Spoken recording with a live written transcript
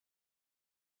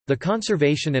The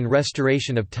conservation and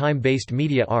restoration of time-based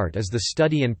media art is the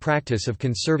study and practice of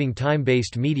conserving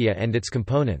time-based media and its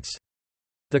components.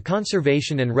 The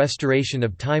conservation and restoration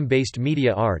of time-based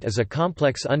media art is a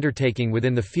complex undertaking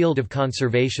within the field of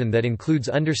conservation that includes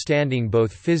understanding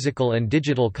both physical and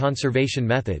digital conservation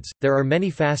methods. There are many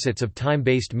facets of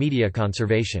time-based media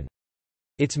conservation.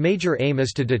 Its major aim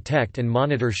is to detect and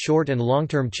monitor short and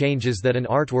long-term changes that an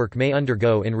artwork may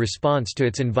undergo in response to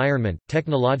its environment,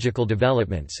 technological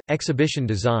developments, exhibition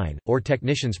design, or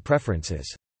technicians'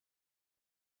 preferences.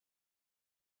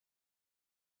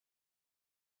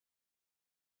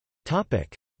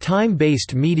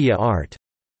 Time-based media art.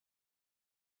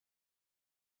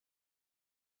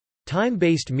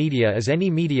 Time-based media is any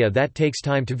media that takes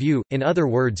time to view, in other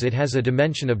words it has a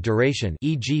dimension of duration,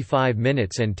 e.g. 5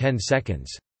 minutes and 10 seconds.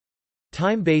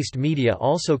 Time-based media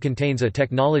also contains a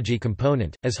technology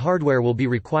component, as hardware will be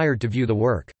required to view the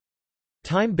work.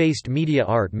 Time-based media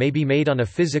art may be made on a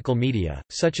physical media,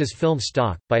 such as film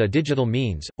stock, by a digital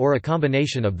means, or a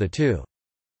combination of the two.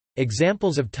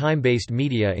 Examples of time-based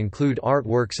media include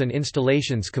artworks and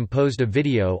installations composed of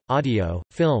video, audio,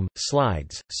 film,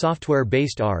 slides,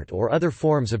 software-based art or other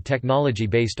forms of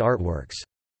technology-based artworks.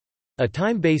 A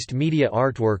time-based media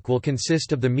artwork will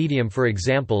consist of the medium, for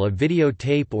example a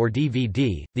videotape or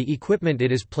DVD, the equipment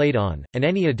it is played on, and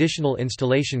any additional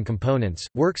installation components.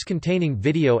 Works containing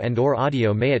video and/or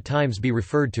audio may at times be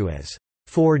referred to as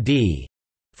 4D.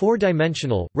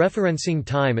 Four-dimensional, referencing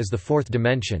time as the fourth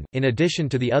dimension, in addition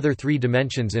to the other three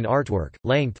dimensions in artwork,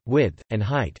 length, width, and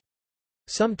height.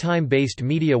 Some time-based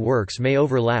media works may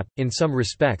overlap, in some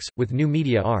respects, with new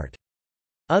media art.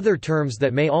 Other terms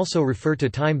that may also refer to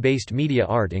time-based media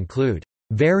art include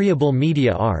variable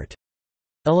media art,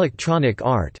 electronic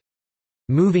art,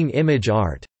 moving image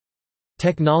art,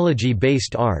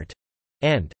 technology-based art,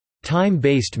 and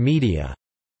time-based media.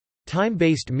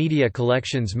 Time-based media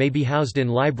collections may be housed in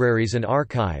libraries and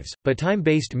archives, but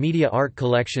time-based media art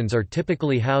collections are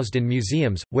typically housed in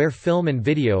museums, where film and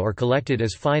video are collected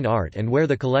as fine art and where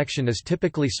the collection is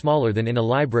typically smaller than in a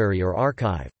library or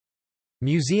archive.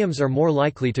 Museums are more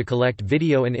likely to collect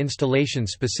video and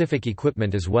installation-specific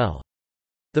equipment as well.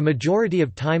 The majority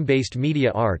of time-based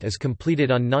media art is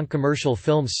completed on non-commercial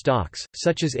film stocks,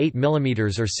 such as 8mm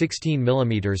or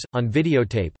 16mm, on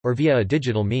videotape, or via a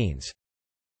digital means.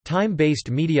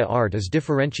 Time-based media art is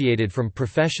differentiated from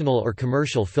professional or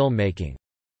commercial filmmaking.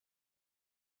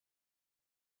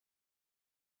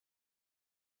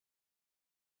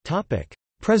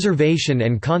 Preservation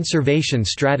and conservation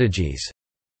strategies.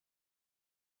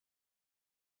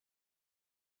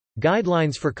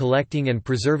 Guidelines for collecting and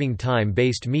preserving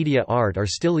time-based media art are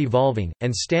still evolving,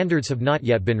 and standards have not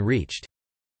yet been reached.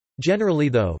 Generally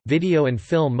though, video and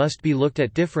film must be looked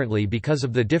at differently because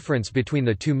of the difference between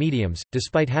the two mediums,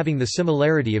 despite having the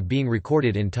similarity of being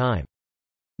recorded in time.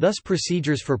 Thus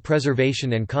procedures for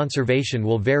preservation and conservation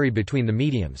will vary between the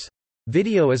mediums.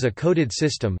 Video is a coded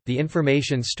system, the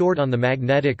information stored on the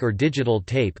magnetic or digital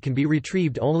tape can be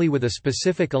retrieved only with a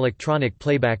specific electronic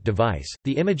playback device.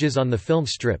 The images on the film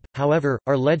strip, however,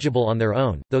 are legible on their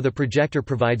own, though the projector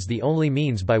provides the only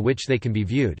means by which they can be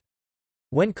viewed.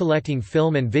 When collecting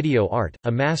film and video art,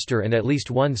 a master and at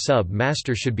least one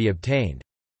sub-master should be obtained.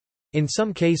 In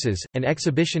some cases, an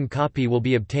exhibition copy will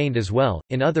be obtained as well,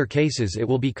 in other cases it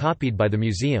will be copied by the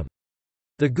museum.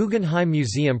 The Guggenheim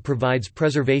Museum provides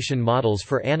preservation models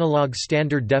for analog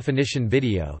standard definition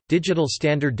video, digital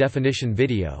standard definition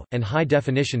video, and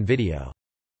high-definition video.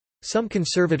 Some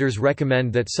conservators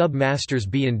recommend that sub-masters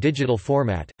be in digital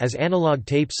format, as analog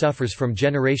tape suffers from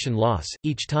generation loss,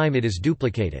 each time it is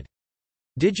duplicated.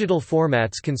 Digital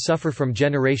formats can suffer from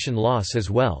generation loss as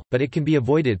well, but it can be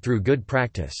avoided through good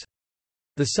practice.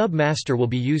 The sub-master will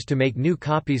be used to make new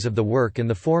copies of the work, and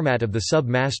the format of the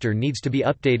sub-master needs to be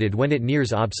updated when it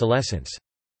nears obsolescence.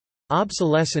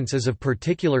 Obsolescence is of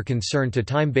particular concern to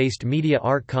time-based media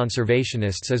art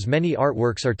conservationists, as many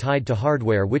artworks are tied to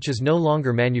hardware which is no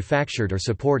longer manufactured or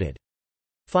supported.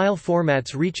 File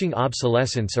formats reaching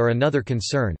obsolescence are another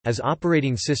concern, as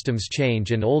operating systems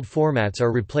change and old formats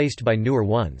are replaced by newer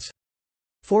ones.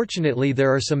 Fortunately,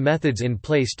 there are some methods in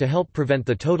place to help prevent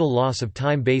the total loss of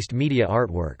time-based media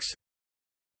artworks.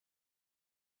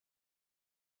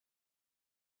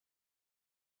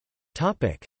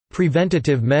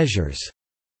 Preventative measures.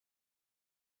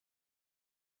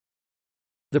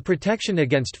 The protection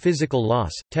against physical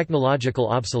loss, technological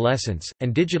obsolescence,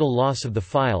 and digital loss of the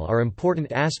file are important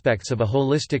aspects of a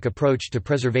holistic approach to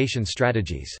preservation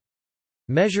strategies.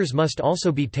 Measures must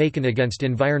also be taken against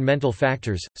environmental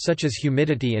factors, such as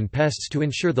humidity and pests, to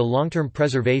ensure the long-term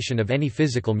preservation of any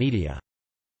physical media.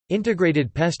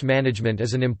 Integrated pest management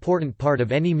is an important part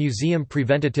of any museum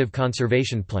preventative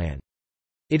conservation plan.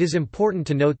 It is important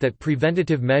to note that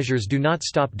preventative measures do not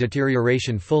stop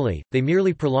deterioration fully, they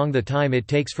merely prolong the time it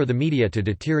takes for the media to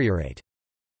deteriorate.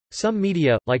 Some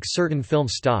media, like certain film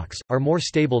stocks, are more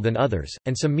stable than others,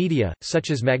 and some media, such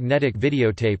as magnetic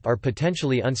videotape, are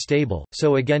potentially unstable,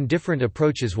 so again different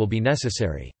approaches will be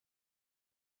necessary.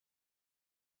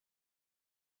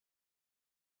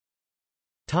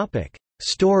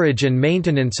 Storage and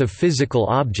maintenance of physical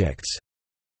objects.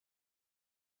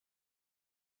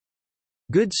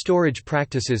 Good storage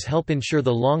practices help ensure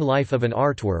the long life of an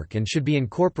artwork and should be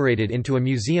incorporated into a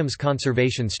museum's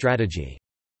conservation strategy.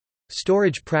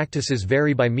 Storage practices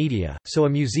vary by media, so a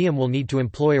museum will need to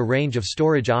employ a range of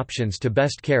storage options to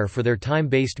best care for their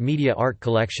time-based media art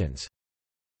collections.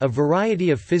 A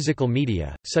variety of physical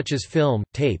media, such as film,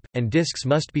 tape, and discs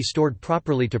must be stored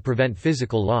properly to prevent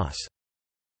physical loss.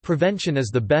 Prevention is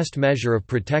the best measure of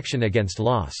protection against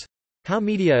loss. How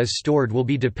media is stored will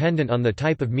be dependent on the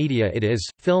type of media it is.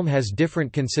 Film has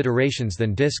different considerations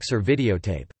than discs or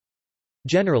videotape.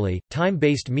 Generally,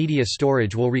 time-based media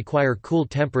storage will require cool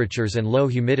temperatures and low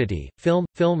humidity. Film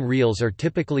reels are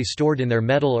typically stored in their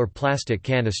metal or plastic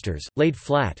canisters, laid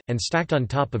flat, and stacked on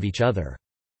top of each other.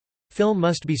 Film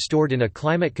must be stored in a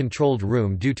climate-controlled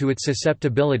room due to its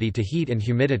susceptibility to heat and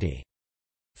humidity.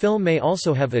 Film may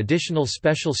also have additional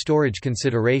special storage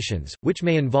considerations, which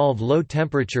may involve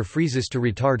low-temperature freezes to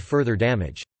retard further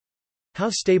damage. How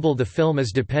stable the film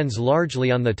is depends largely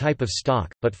on the type of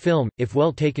stock, but film, if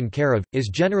well taken care of, is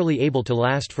generally able to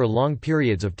last for long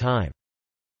periods of time.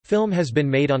 Film has been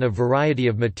made on a variety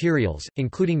of materials,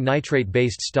 including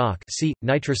nitrate-based stock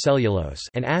nitrocellulose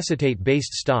and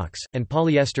acetate-based stocks, and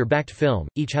polyester-backed film,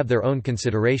 each have their own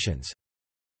considerations.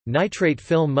 Nitrate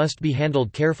film must be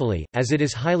handled carefully, as it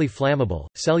is highly flammable.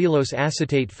 Cellulose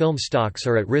acetate film stocks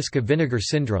are at risk of vinegar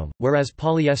syndrome, whereas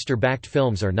polyester-backed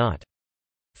films are not.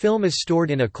 Film is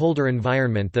stored in a colder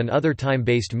environment than other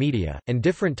time-based media, and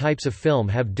different types of film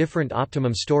have different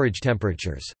optimum storage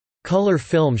temperatures. Color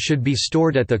film should be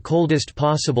stored at the coldest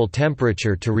possible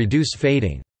temperature to reduce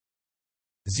fading.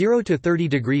 0 to 30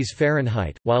 degrees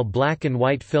Fahrenheit, while black and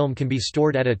white film can be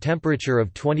stored at a temperature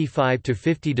of 25 to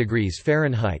 50 degrees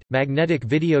Fahrenheit. Magnetic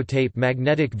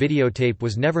videotape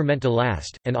was never meant to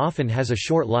last, and often has a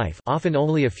short life, often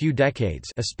only a few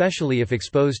decades, especially if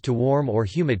exposed to warm or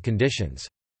humid conditions.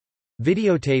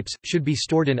 Videotapes should be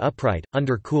stored in upright,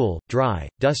 under cool, dry,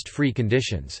 dust-free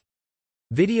conditions.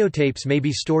 Videotapes may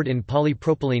be stored in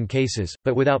polypropylene cases,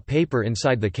 but without paper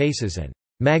inside the cases, and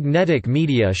magnetic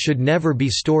media should never be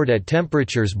stored at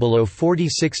temperatures below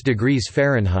 46 degrees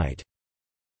Fahrenheit.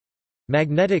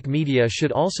 Magnetic media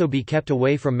should also be kept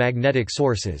away from magnetic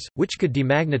sources, which could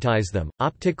demagnetize them.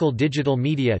 Optical digital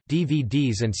media,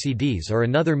 DVDs and CDs are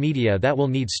another media that will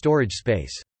need storage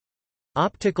space.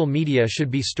 Optical media should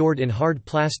be stored in hard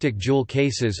plastic jewel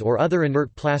cases or other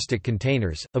inert plastic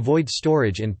containers. Avoid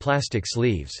storage in plastic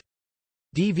sleeves.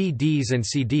 DVDs and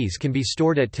CDs can be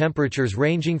stored at temperatures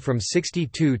ranging from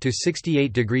 62 to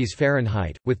 68 degrees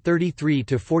Fahrenheit, with 33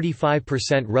 to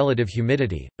 45% relative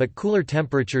humidity, but cooler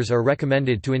temperatures are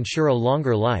recommended to ensure a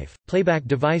longer life. Playback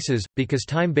devices, because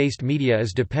time-based media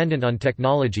is dependent on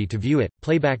technology to view it,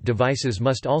 playback devices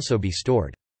must also be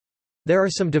stored. There are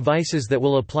some devices that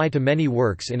will apply to many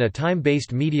works in a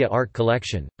time-based media art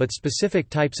collection, but specific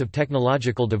types of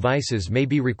technological devices may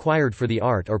be required for the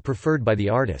art or preferred by the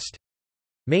artist.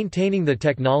 Maintaining the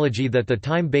technology that the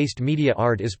time-based media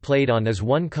art is played on is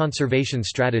one conservation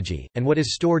strategy, and what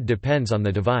is stored depends on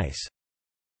the device.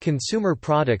 Consumer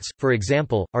products, for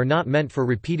example, are not meant for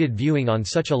repeated viewing on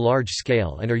such a large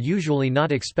scale and are usually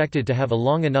not expected to have a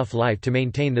long enough life to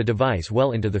maintain the device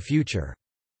well into the future.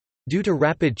 Due to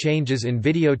rapid changes in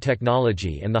video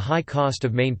technology and the high cost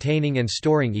of maintaining and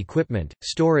storing equipment,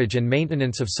 storage and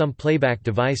maintenance of some playback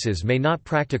devices may not be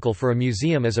practical for a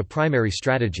museum as a primary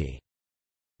strategy.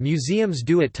 Museums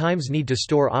do at times need to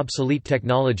store obsolete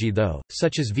technology though,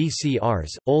 such as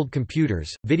VCRs, old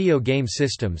computers, video game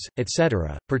systems,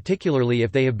 etc., particularly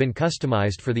if they have been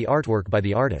customized for the artwork by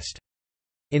the artist.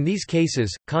 In these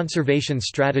cases, conservation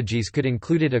strategies could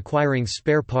include acquiring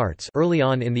spare parts early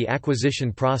on in the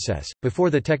acquisition process,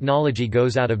 before the technology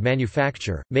goes out of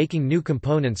manufacture, making new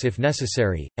components if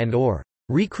necessary, and/or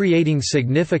recreating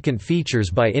significant features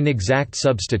by inexact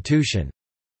substitution.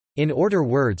 In other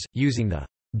words, using the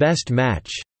best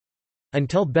match.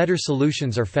 Until better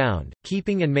solutions are found,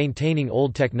 keeping and maintaining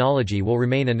old technology will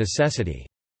remain a necessity.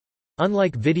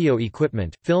 Unlike video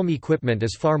equipment, film equipment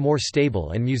is far more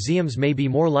stable, and museums may be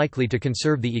more likely to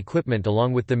conserve the equipment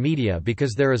along with the media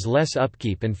because there is less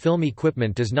upkeep and film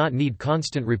equipment does not need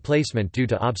constant replacement due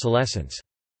to obsolescence.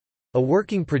 A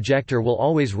working projector will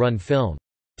always run film.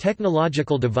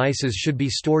 Technological devices should be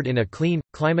stored in a clean,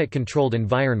 climate-controlled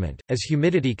environment, as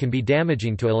humidity can be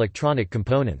damaging to electronic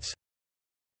components.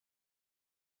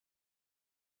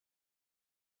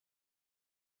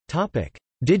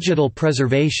 Digital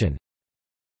preservation.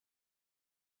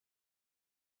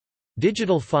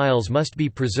 Digital files must be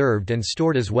preserved and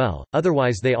stored as well,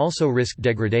 otherwise they also risk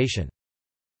degradation.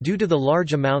 Due to the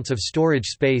large amounts of storage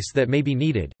space that may be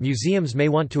needed, museums may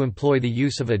want to employ the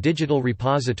use of a digital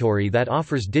repository that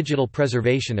offers digital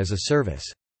preservation as a service.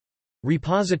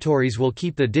 Repositories will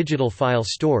keep the digital file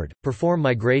stored, perform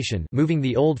migration, moving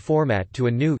the old format to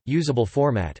a new, usable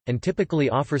format, and typically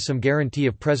offer some guarantee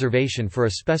of preservation for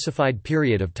a specified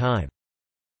period of time.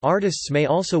 Artists may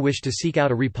also wish to seek out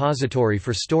a repository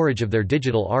for storage of their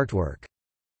digital artwork.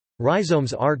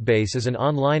 Rhizome's Artbase is an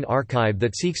online archive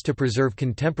that seeks to preserve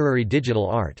contemporary digital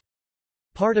art.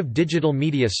 Part of digital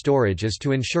media storage is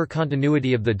to ensure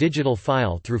continuity of the digital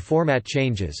file through format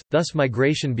changes, thus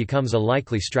migration becomes a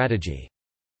likely strategy.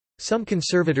 Some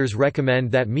conservators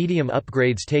recommend that medium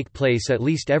upgrades take place at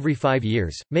least every 5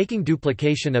 years, making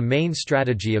duplication a main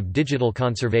strategy of digital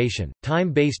conservation.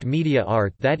 Time-based media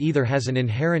art that either has an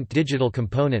inherent digital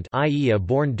component, i.e., a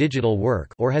born digital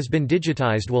work, or has been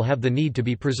digitized will have the need to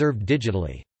be preserved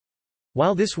digitally.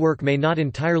 While this work may not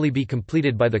entirely be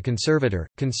completed by the conservator,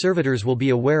 conservators will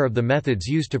be aware of the methods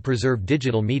used to preserve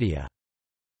digital media.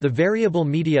 The variable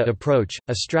media approach,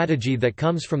 a strategy that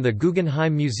comes from the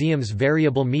Guggenheim Museum's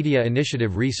Variable Media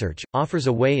Initiative research, offers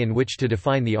a way in which to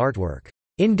define the artwork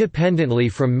independently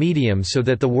from medium so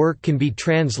that the work can be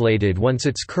translated once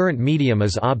its current medium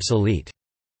is obsolete.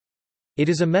 It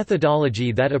is a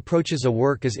methodology that approaches a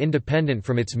work as independent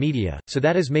from its media, so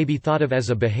that it may be thought of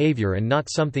as a behavior and not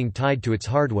something tied to its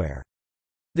hardware.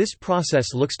 This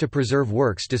process looks to preserve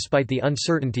works despite the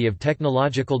uncertainty of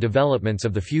technological developments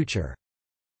of the future.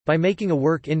 By making a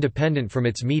work independent from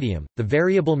its medium, the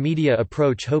variable media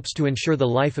approach hopes to ensure the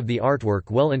life of the artwork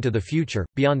well into the future,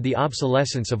 beyond the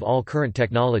obsolescence of all current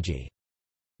technology.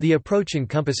 The approach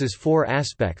encompasses 4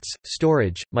 aspects: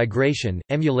 storage, migration,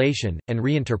 emulation, and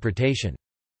reinterpretation.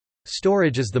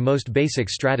 Storage is the most basic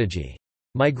strategy.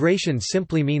 Migration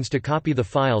simply means to copy the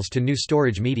files to new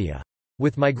storage media.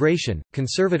 With migration,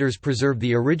 conservators preserve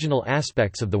the original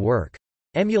aspects of the work.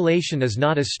 Emulation is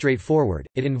not as straightforward,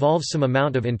 it involves some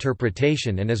amount of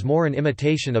interpretation and is more an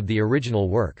imitation of the original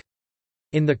work.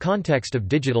 In the context of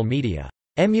digital media,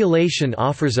 emulation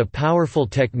offers a powerful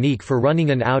technique for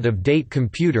running an out-of-date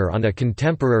computer on a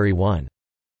contemporary one.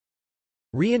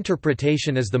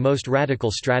 Reinterpretation is the most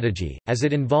radical strategy, as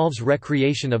it involves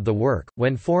recreation of the work,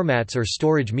 when formats or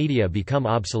storage media become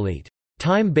obsolete.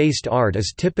 Time-based art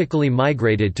is typically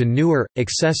migrated to newer,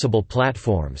 accessible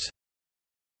platforms.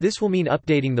 This will mean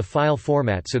updating the file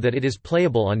format so that it is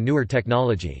playable on newer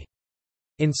technology.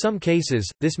 In some cases,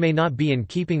 this may not be in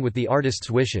keeping with the artist's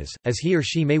wishes, as he or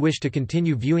she may wish to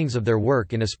continue viewings of their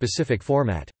work in a specific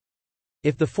format.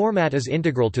 If the format is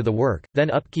integral to the work,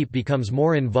 then upkeep becomes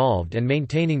more involved and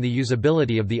maintaining the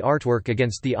usability of the artwork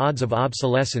against the odds of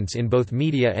obsolescence in both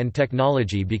media and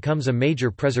technology becomes a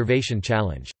major preservation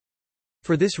challenge.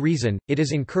 For this reason, it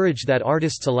is encouraged that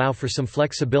artists allow for some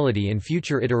flexibility in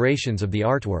future iterations of the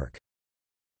artwork.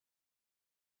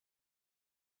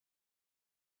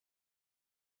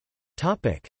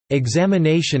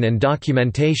 Examination and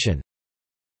documentation.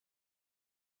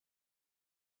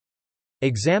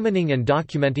 Examining and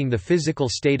documenting the physical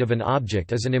state of an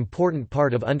object is an important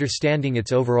part of understanding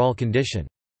its overall condition.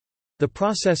 The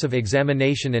process of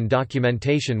examination and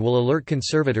documentation will alert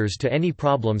conservators to any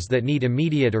problems that need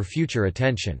immediate or future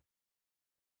attention.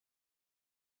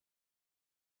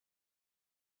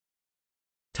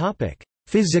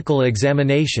 Physical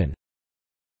examination.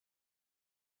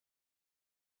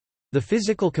 The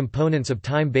physical components of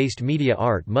time-based media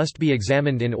art must be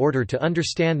examined in order to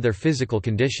understand their physical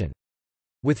condition.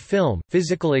 With film,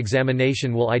 physical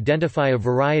examination will identify a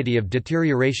variety of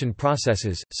deterioration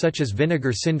processes, such as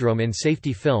vinegar syndrome in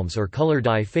safety films or color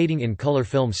dye fading in color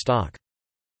film stock.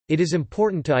 It is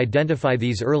important to identify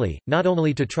these early, not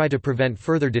only to try to prevent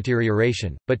further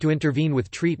deterioration, but to intervene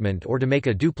with treatment or to make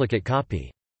a duplicate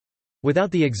copy. Without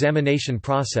the examination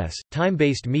process,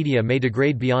 time-based media may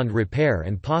degrade beyond repair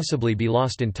and possibly be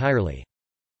lost entirely.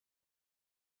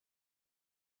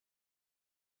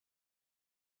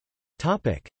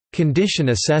 Condition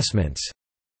assessments.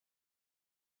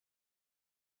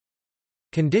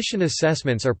 Condition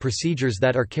assessments are procedures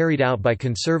that are carried out by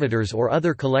conservators or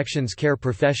other collections care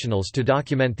professionals to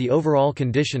document the overall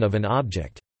condition of an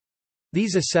object.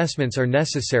 These assessments are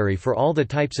necessary for all the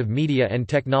types of media and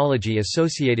technology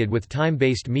associated with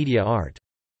time-based media art.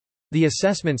 The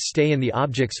assessments stay in the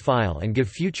object's file and give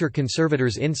future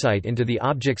conservators insight into the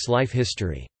object's life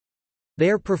history. They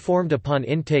are performed upon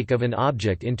intake of an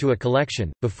object into a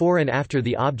collection, before and after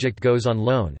the object goes on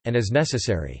loan, and as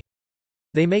necessary.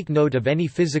 They make note of any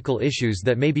physical issues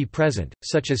that may be present,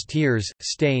 such as tears,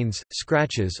 stains,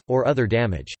 scratches, or other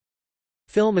damage.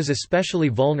 Film is especially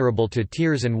vulnerable to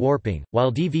tears and warping,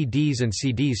 while DVDs and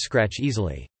CDs scratch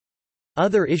easily.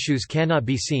 Other issues cannot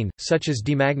be seen, such as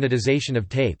demagnetization of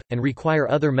tape, and require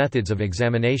other methods of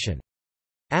examination.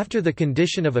 After the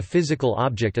condition of a physical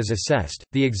object is assessed,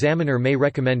 the examiner may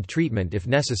recommend treatment if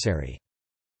necessary.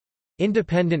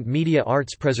 Independent Media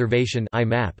Arts Preservation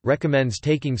 (IMAP) recommends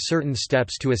taking certain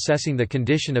steps to assessing the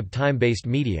condition of time-based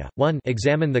media. 1.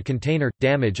 Examine the container.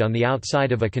 Damage on the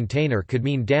outside of a container could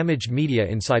mean damaged media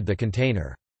inside the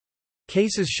container.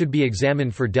 Cases should be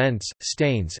examined for dents,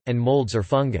 stains, and molds or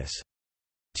fungus.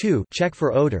 2. Check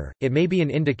for odor. It may be an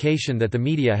indication that the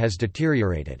media has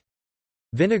deteriorated.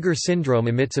 Vinegar syndrome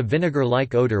emits a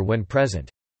vinegar-like odor when present.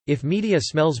 If media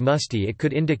smells musty, it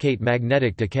could indicate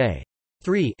magnetic decay.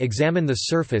 3. Examine the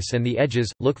surface and the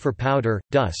edges, look for powder,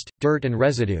 dust, dirt and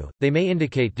residue, they may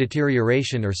indicate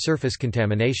deterioration or surface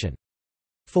contamination.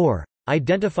 4.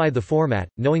 Identify the format,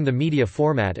 knowing the media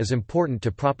format is important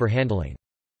to proper handling.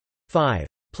 5.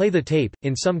 Play the tape,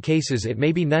 in some cases it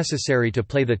may be necessary to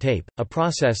play the tape, a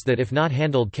process that if not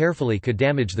handled carefully could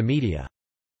damage the media.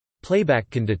 Playback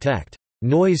can detect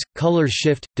noise, color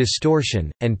shift,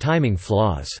 distortion, and timing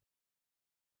flaws.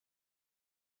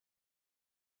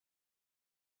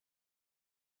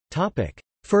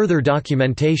 Further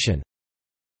documentation.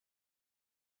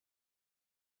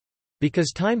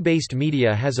 Because time-based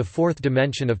media has a fourth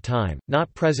dimension of time,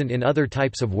 not present in other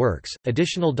types of works,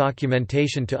 additional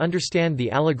documentation to understand the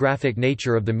allographic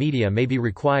nature of the media may be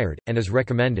required, and is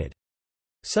recommended.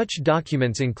 Such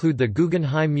documents include the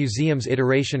Guggenheim Museum's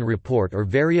Iteration Report or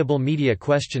Variable Media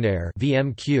Questionnaire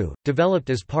 (VMQ), developed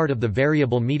as part of the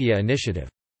Variable Media Initiative.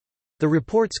 The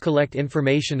reports collect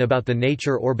information about the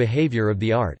nature or behavior of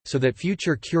the art, so that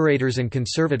future curators and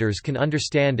conservators can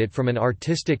understand it from an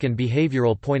artistic and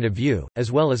behavioral point of view,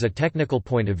 as well as a technical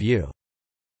point of view.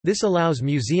 This allows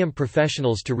museum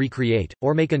professionals to recreate,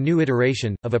 or make a new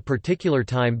iteration, of a particular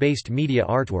time-based media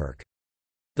artwork.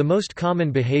 The most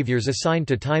common behaviors assigned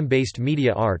to time-based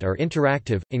media art are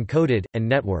interactive, encoded,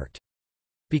 and networked.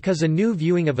 Because a new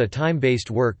viewing of a time-based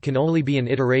work can only be an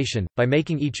iteration, by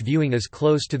making each viewing as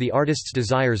close to the artist's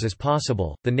desires as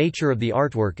possible, the nature of the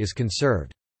artwork is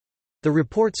conserved. The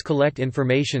reports collect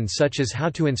information such as how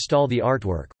to install the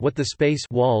artwork, what the space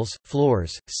walls,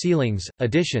 floors, ceilings,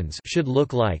 additions should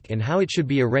look like and how it should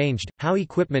be arranged, how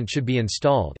equipment should be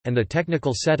installed, and the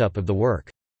technical setup of the work.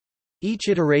 Each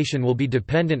iteration will be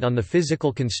dependent on the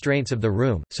physical constraints of the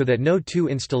room, so that no two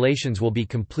installations will be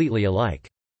completely alike.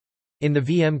 In the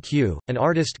VMQ, an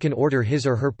artist can order his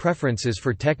or her preferences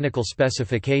for technical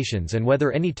specifications and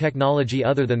whether any technology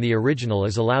other than the original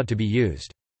is allowed to be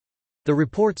used. The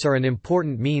reports are an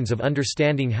important means of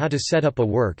understanding how to set up a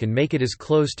work and make it as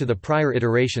close to the prior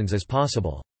iterations as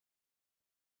possible.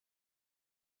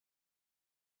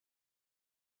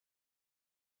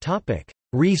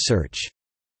 Research.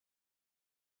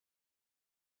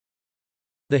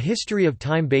 The history of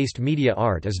time-based media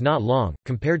art is not long,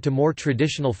 compared to more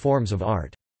traditional forms of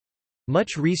art.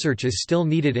 Much research is still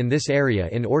needed in this area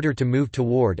in order to move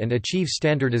toward and achieve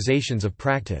standardizations of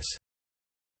practice.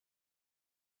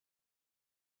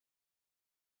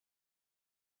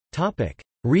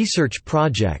 Research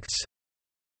projects.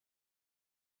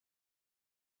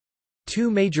 Two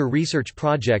major research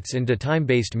projects into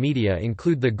time-based media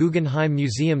include the Guggenheim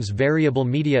Museum's Variable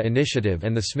Media Initiative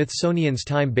and the Smithsonian's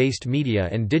Time-Based Media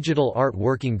and Digital Art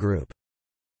Working Group.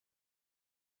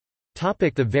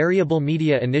 The Variable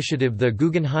Media Initiative. The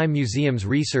Guggenheim Museum's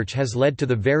research has led to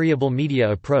the Variable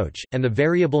Media Approach, and the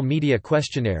Variable Media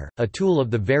Questionnaire, a tool of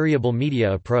the Variable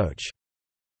Media Approach.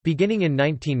 Beginning in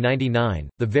 1999,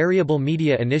 the Variable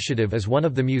Media Initiative is one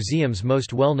of the museum's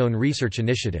most well-known research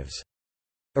initiatives.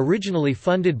 Originally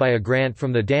funded by a grant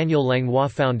from the Daniel Langlois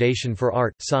Foundation for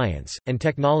Art, Science, and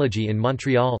Technology in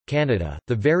Montreal, Canada,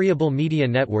 the Variable Media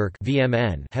Network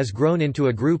 (VMN) has grown into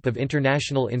a group of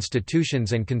international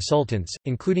institutions and consultants,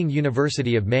 including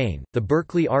University of Maine, the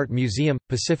Berkeley Art Museum,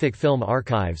 Pacific Film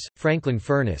Archives, Franklin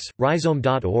Furnace,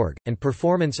 Rhizome.org, and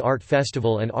Performance Art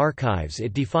Festival and Archives.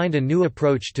 It defined a new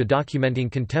approach to documenting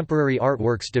contemporary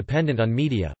artworks dependent on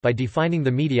media. By defining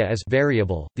the media as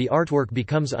variable, the artwork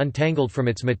becomes untangled from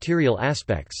its material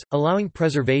aspects, allowing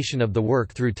preservation of the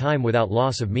work through time without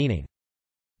loss of meaning.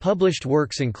 Published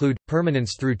works include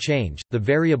Permanence Through Change, the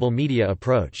Variable Media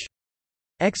Approach.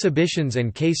 Exhibitions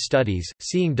and Case Studies,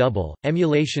 Seeing Double,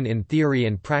 Emulation in Theory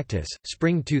and Practice,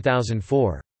 Spring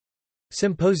 2004.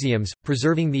 Symposiums,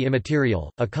 Preserving the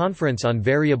Immaterial, a Conference on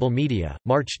Variable Media,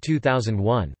 March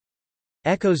 2001.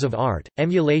 Echoes of Art,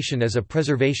 Emulation as a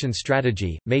Preservation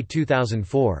Strategy, May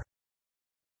 2004.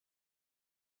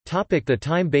 The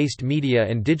Time-Based Media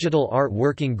and Digital Art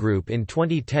Working Group. In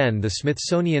 2010, the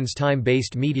Smithsonian's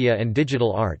Time-Based Media and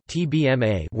Digital Art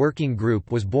 (TBMA) Working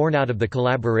Group was born out of the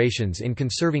Collaborations in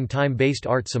Conserving Time-Based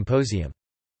Art Symposium.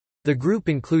 The group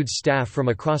includes staff from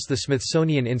across the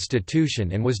Smithsonian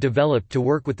Institution and was developed to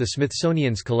work with the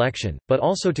Smithsonian's collection, but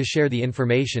also to share the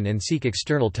information and seek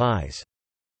external ties.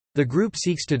 The group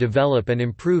seeks to develop and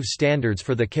improve standards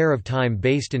for the care of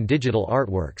time-based and digital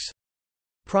artworks.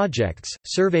 Projects,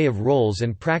 Survey of Roles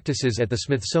and Practices at the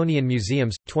Smithsonian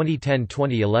Museums,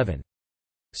 2010-2011.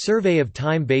 Survey of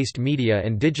Time-Based Media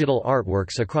and Digital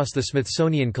Artworks across the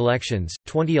Smithsonian Collections,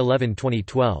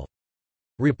 2011-2012.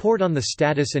 Report on the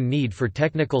Status and Need for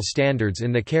Technical Standards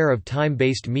in the Care of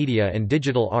Time-Based Media and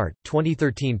Digital Art,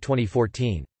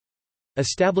 2013-2014.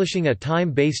 Establishing a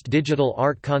Time-Based Digital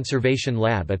Art Conservation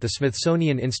Lab at the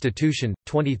Smithsonian Institution,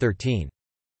 2013.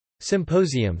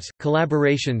 Symposiums,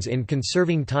 Collaborations in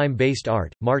Conserving Time-Based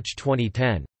Art, March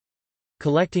 2010.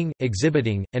 Collecting,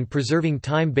 Exhibiting, and Preserving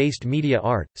Time-Based Media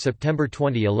Art, September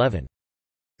 2011.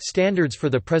 Standards for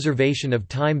the Preservation of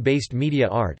Time-Based Media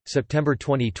Art, September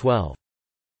 2012.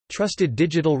 Trusted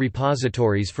Digital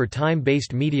Repositories for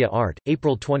Time-Based Media Art,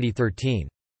 April 2013.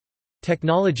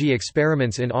 Technology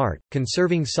Experiments in Art,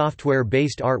 Conserving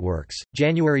Software-Based Artworks,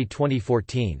 January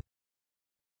 2014.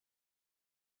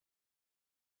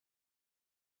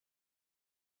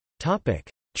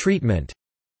 Treatment.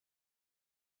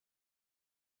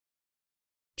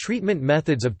 Treatment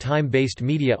methods of time-based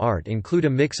media art include a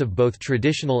mix of both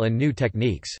traditional and new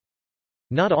techniques.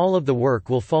 Not all of the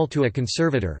work will fall to a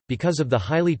conservator, because of the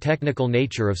highly technical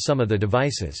nature of some of the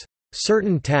devices.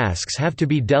 Certain tasks have to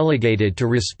be delegated to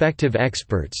respective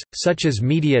experts, such as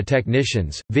media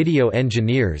technicians, video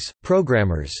engineers,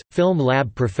 programmers, film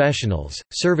lab professionals,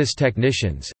 service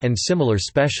technicians, and similar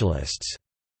specialists.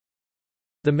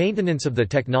 The maintenance of the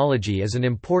technology is an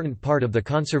important part of the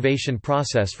conservation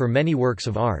process for many works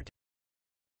of art.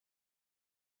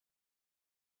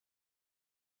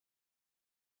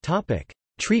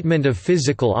 Treatment of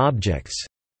physical objects.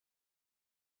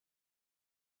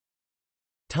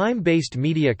 Time-based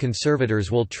media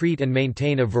conservators will treat and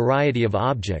maintain a variety of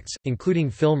objects, including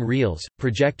film reels,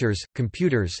 projectors,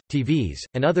 computers, TVs,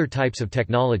 and other types of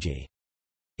technology.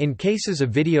 In cases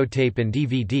of videotape and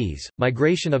DVDs,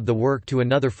 migration of the work to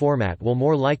another format will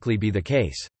more likely be the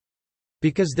case.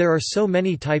 Because there are so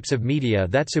many types of media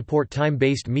that support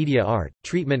time-based media art,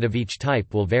 treatment of each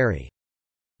type will vary.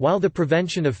 While the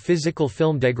prevention of physical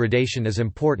film degradation is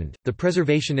important, the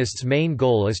preservationist's main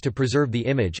goal is to preserve the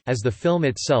image, as the film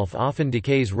itself often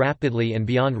decays rapidly and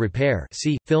beyond repair.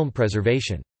 See film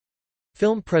preservation.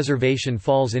 Film preservation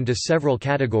falls into several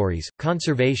categories: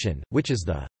 conservation, which is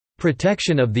the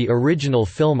protection of the original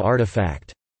film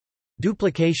artifact;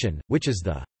 duplication, which is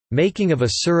the making of a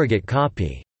surrogate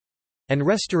copy; and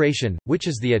restoration, which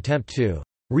is the attempt to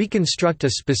reconstruct a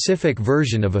specific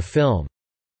version of a film,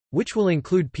 which will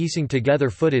include piecing together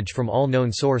footage from all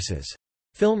known sources.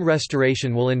 Film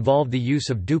restoration will involve the use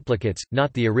of duplicates,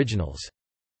 not the originals.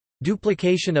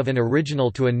 Duplication of an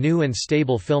original to a new and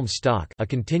stable film stock, a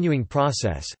continuing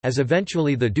process, as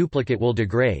eventually the duplicate will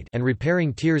degrade, and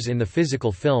repairing tears in the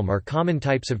physical film are common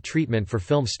types of treatment for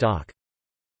film stock.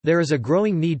 There is a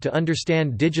growing need to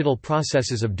understand digital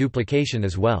processes of duplication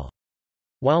as well.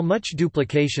 While much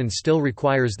duplication still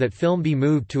requires that film be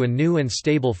moved to a new and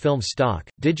stable film stock,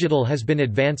 digital has been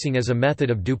advancing as a method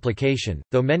of duplication,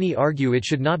 though many argue it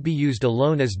should not be used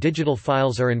alone as digital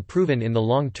files are unproven in the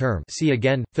long term. See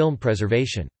again, film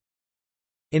preservation.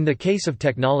 In the case of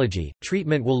technology,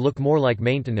 treatment will look more like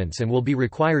maintenance and will be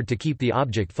required to keep the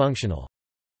object functional.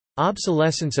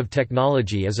 Obsolescence of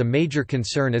technology is a major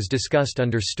concern as discussed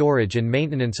under storage and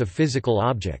maintenance of physical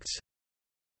objects.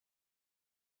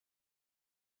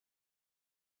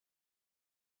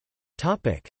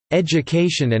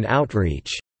 Education and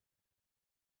outreach.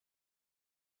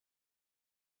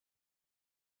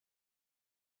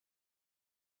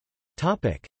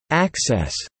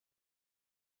 Access.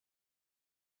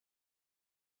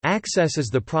 Access is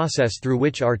the process through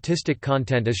which artistic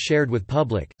content is shared with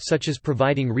public, such as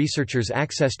providing researchers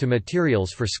access to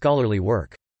materials for scholarly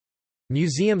work.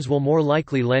 Museums will more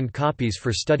likely lend copies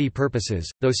for study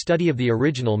purposes, though study of the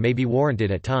original may be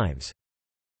warranted at times.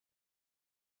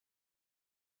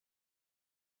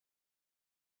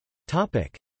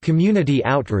 Community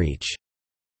outreach.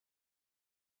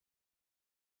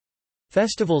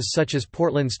 Festivals such as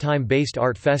Portland's Time-Based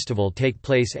Art Festival take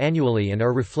place annually and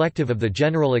are reflective of the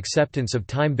general acceptance of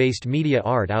time-based media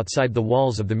art outside the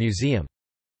walls of the museum.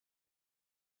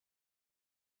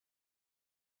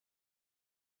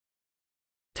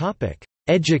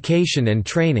 Education and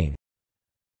training.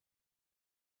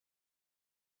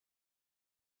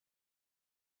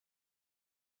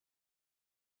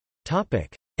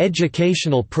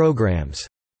 Educational programs.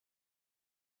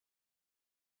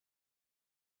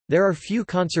 There are few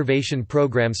conservation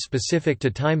programs specific to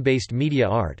time-based media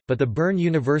art, but the Bern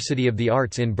University of the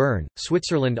Arts in Bern,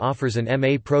 Switzerland offers an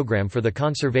MA program for the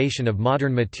conservation of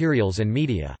modern materials and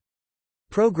media.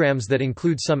 Programs that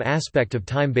include some aspect of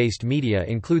time-based media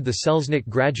include the Selznick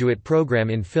Graduate Program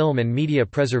in Film and Media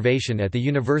Preservation at the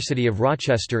University of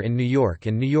Rochester in New York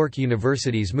and New York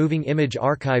University's Moving Image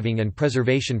Archiving and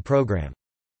Preservation Program.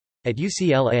 At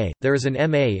UCLA, there is an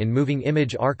MA in Moving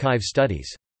Image Archive Studies.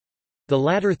 The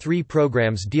latter three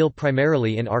programs deal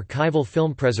primarily in archival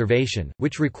film preservation,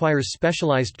 which requires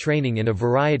specialized training in a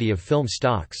variety of film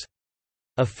stocks.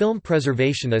 A film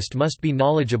preservationist must be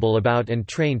knowledgeable about and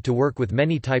trained to work with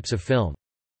many types of film.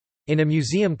 In a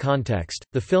museum context,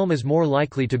 the film is more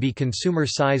likely to be consumer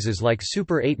sizes like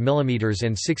Super 8mm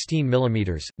and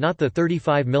 16mm, not the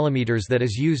 35mm that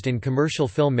is used in commercial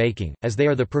filmmaking, as they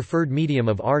are the preferred medium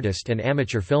of artist and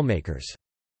amateur filmmakers.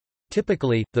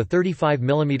 Typically, the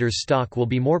 35mm stock will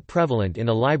be more prevalent in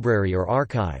a library or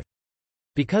archive.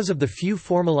 Because of the few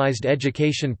formalized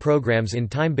education programs in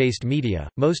time-based media,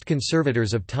 most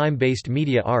conservators of time-based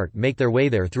media art make their way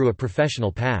there through a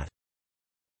professional path.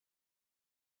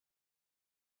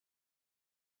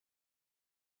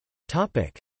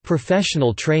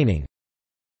 Professional training.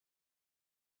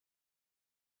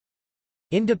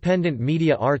 Independent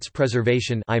Media Arts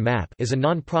Preservation is a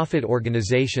non-profit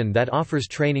organization that offers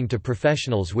training to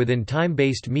professionals within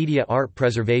time-based media art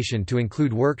preservation to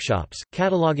include workshops,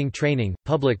 cataloging training,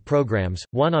 public programs,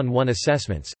 one-on-one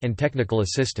assessments, and technical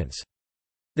assistance.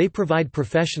 They provide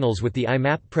professionals with the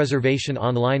IMAP Preservation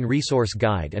Online Resource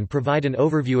Guide and provide an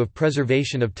overview of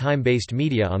preservation of time-based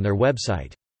media on their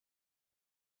website.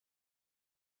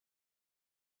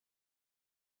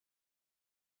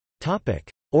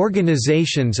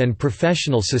 Organizations and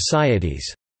professional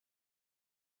societies.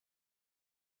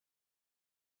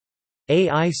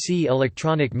 AIC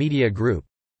Electronic Media Group,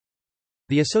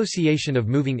 the Association of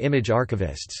Moving Image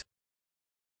Archivists.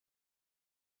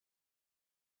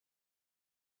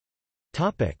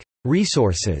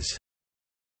 Resources.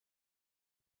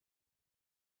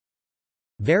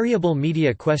 Variable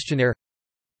Media Questionnaire,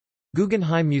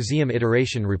 Guggenheim Museum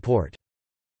Iteration Report.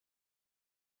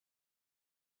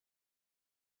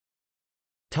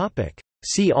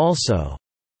 See also: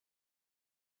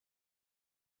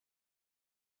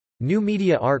 New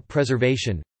media art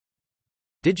preservation,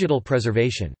 digital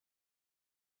preservation.